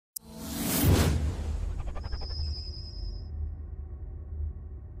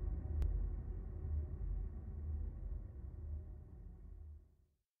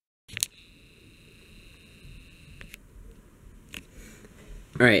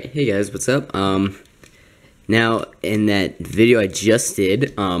Alright, hey guys, what's up? Now, in that video I just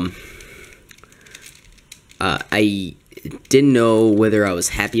did, I didn't know whether I was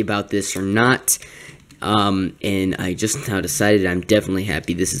happy about this or not, and I just now decided I'm definitely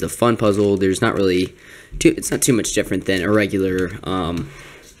happy. This is a fun puzzle. There's not really, it's not too much different than a regular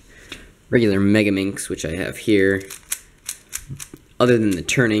Mega Minx, which I have here, other than the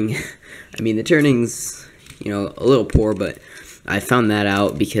turning. I mean, the turning's, a little poor, but I found that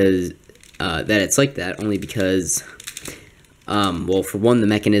out because, that it's like that, only because, well, for one, the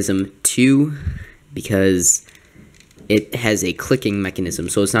mechanism, two, because it has a clicking mechanism,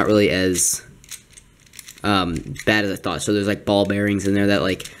 so it's not really as, bad as I thought. So there's, like, ball bearings in there that,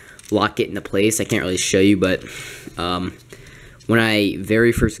 like, lock it into place. I can't really show you, but, when I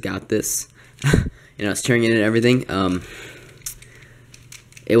very first got this, and I was turning it and everything,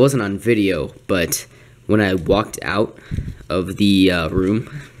 it wasn't on video, but when I walked out of the room,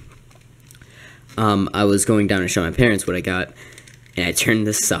 I was going down to show my parents what I got, and I turned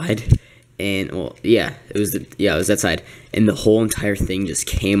this side, and, well, it was that side, and the whole entire thing just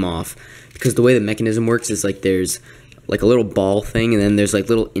came off, because the way the mechanism works is, like, there's, like, a little ball thing, and then there's, like,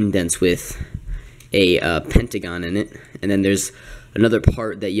 little indents with a pentagon in it, and then there's another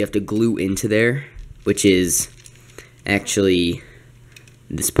part that you have to glue into there, which is actually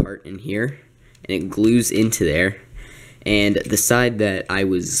this part in here, and it glues into there, and the side that I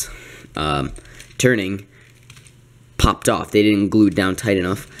was turning popped off. They didn't glue it down tight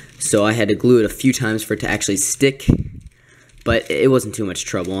enough, so I had to glue it a few times for it to actually stick, but it wasn't too much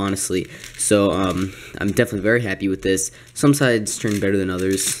trouble, honestly. So I'm definitely very happy with this. Some sides turn better than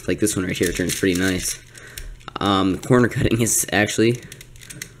others, like this one right here turns pretty nice. Corner cutting is actually,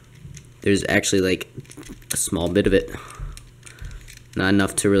 there's actually like a small bit of it. Not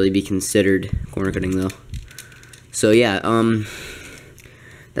enough to really be considered corner cutting though. So yeah,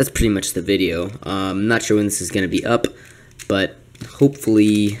 that's pretty much the video. I'm not sure when this is going to be up, but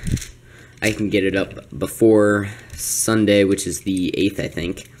hopefully I can get it up before Sunday, which is the 8th, I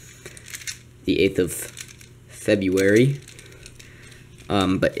think. The 8th of February.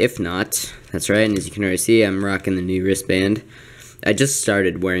 But if not, that's right, and as you can already see, I'm rocking the new wristband. I just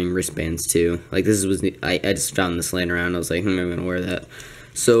started wearing wristbands too. Like, this was new. I just found this laying around. I was like, I'm gonna wear that.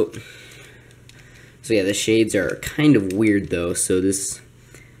 So yeah, the shades are kind of weird though. So this,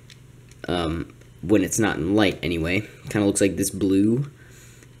 when it's not in light anyway, kind of looks like this blue,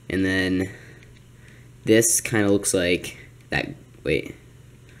 and then this kind of looks like that. Wait,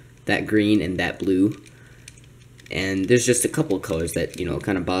 that green and that blue. And there's just a couple of colors that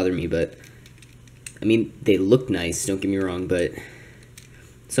kind of bother me, but I mean, they look nice, don't get me wrong, but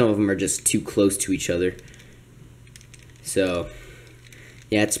some of them are just too close to each other. So,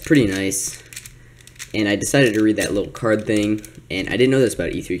 yeah, it's pretty nice. And I decided to read that little card thing, and I didn't know this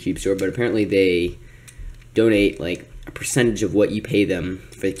about E3cubestore, but apparently they donate, like, a percentage of what you pay them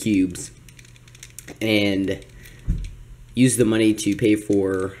for the cubes, and use the money to pay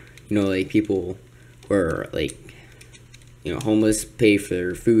for, like, people who are, like, homeless, pay for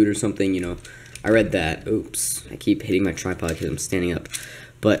their food or something, I read that. Oops, I keep hitting my tripod because I'm standing up.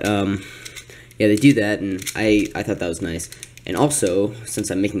 But, yeah, they do that, and I thought that was nice. And also, since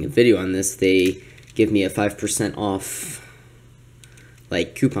I'm making a video on this, they give me a 5% off,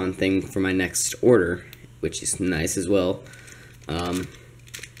 like, coupon thing for my next order, which is nice as well.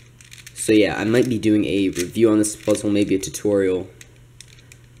 So, yeah, I might be doing a review on this puzzle, maybe a tutorial.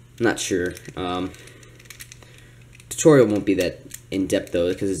 I'm not sure. Tutorial won't be that in-depth though,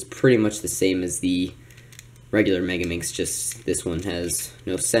 because it's pretty much the same as the regular Mega Minx, just this one has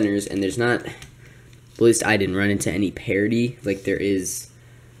no centers, and there's not, at least I didn't run into any parity like there is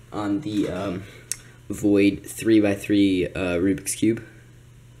on the Void 3x3 Rubik's Cube.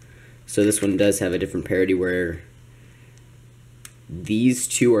 So this one does have a different parity where these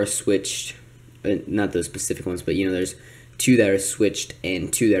two are switched, not those specific ones, but there's two that are switched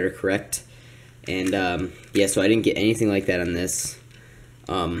and two that are correct. And, yeah, so I didn't get anything like that on this.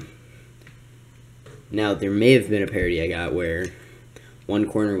 Now, there may have been a parody I got where one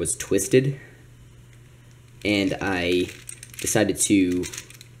corner was twisted, and I decided to,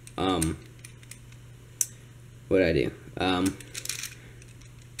 what did I do?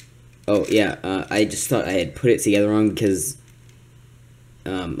 Oh, yeah, I just thought I had put it together wrong because,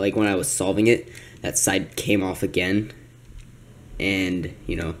 like, when I was solving it, that side came off again, and,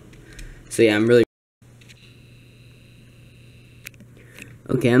 so yeah, I'm really...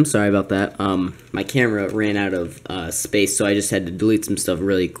 Okay, I'm sorry about that. My camera ran out of space, so I just had to delete some stuff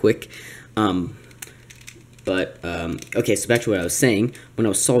really quick. Okay, so back to what I was saying. When I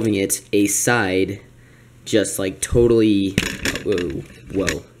was solving it, a side just, like, totally... Oh,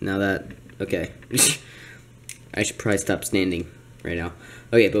 whoa. Now that, okay. I should probably stop standing right now.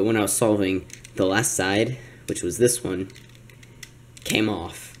 Okay, but when I was solving, the last side, which was this one, came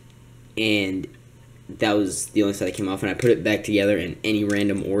off. And that was the only side that came off, and I put it back together in any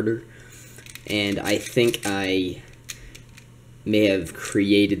random order. And I think I may have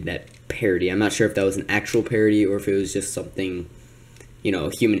created that parody. I'm not sure if that was an actual parody or if it was just something, you know,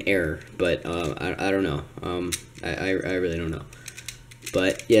 human error. But I don't know. I really don't know.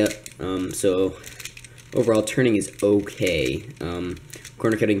 But yeah. So overall, turning is okay.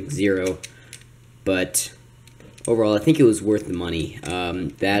 Corner cutting 0. But overall, I think it was worth the money.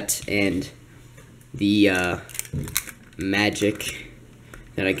 That and the magic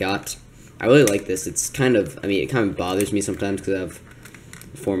that I got. I really like this. It's kind of, I mean, it kind of bothers me sometimes because I have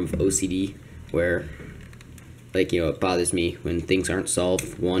a form of OCD where, like, you know, it bothers me when things aren't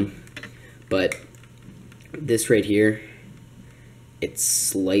solved, one. But this right here, it's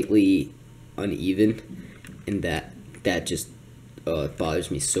slightly uneven, and that just, it bothers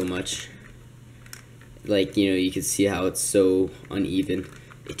me so much. Like, you know, you can see how it's so uneven.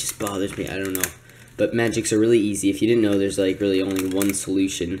 It just bothers me. I don't know. But magics are really easy. If you didn't know, there's like really only one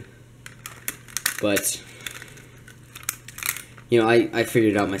solution. But, you know, I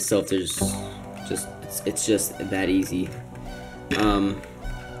figured it out myself. There's just, it's just that easy. You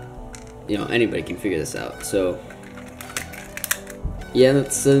know, anybody can figure this out. So, yeah,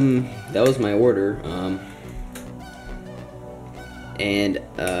 that's, that was my order.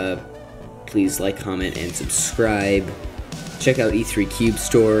 Please like, comment, and subscribe. Check out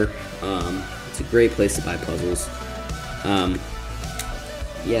E3cubestore. It's a great place to buy puzzles.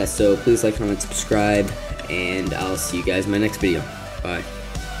 Yeah, so please like, comment, subscribe, and I'll see you guys in my next video. Bye.